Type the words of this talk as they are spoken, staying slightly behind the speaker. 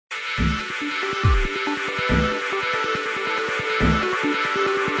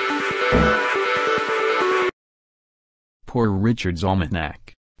Poor Richard's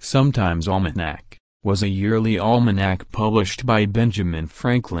Almanack, sometimes Almanack, was a yearly almanac published by Benjamin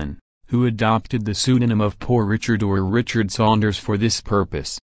Franklin, who adopted the pseudonym of Poor Richard or Richard Saunders for this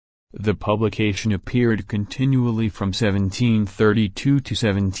purpose. The publication appeared continually from 1732 to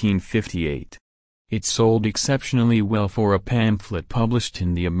 1758. It sold exceptionally well for a pamphlet published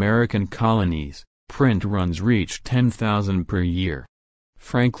in the American colonies. Print runs reached 10,000 per year.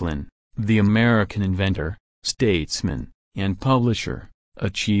 Franklin, the American inventor, statesman, and publisher,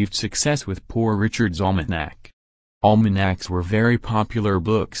 achieved success with Poor Richard's Almanack. Almanacs were very popular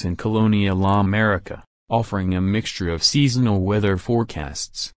books in colonial America, offering a mixture of seasonal weather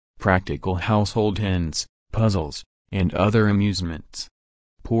forecasts, practical household hints, puzzles, and other amusements.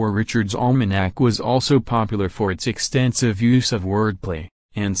 Poor Richard's Almanack was also popular for its extensive use of wordplay,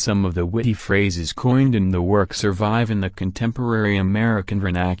 and some of the witty phrases coined in the work survive in the contemporary American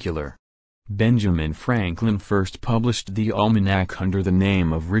vernacular. Benjamin Franklin first published the almanac under the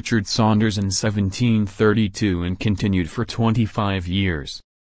name of Richard Saunders in 1732 and continued for 25 years.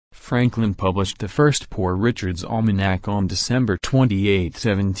 Franklin published the first Poor Richard's Almanac on December 28,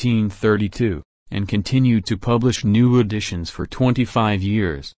 1732, and continued to publish new editions for 25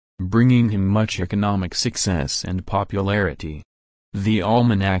 years, bringing him much economic success and popularity. The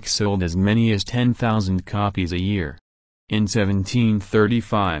almanac sold as many as 10,000 copies a year. In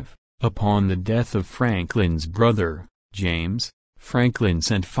 1735, upon the death of Franklin's brother, James, Franklin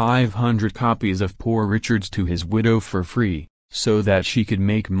sent 500 copies of Poor Richard's to his widow for free, so that she could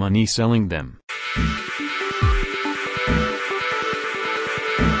make money selling them.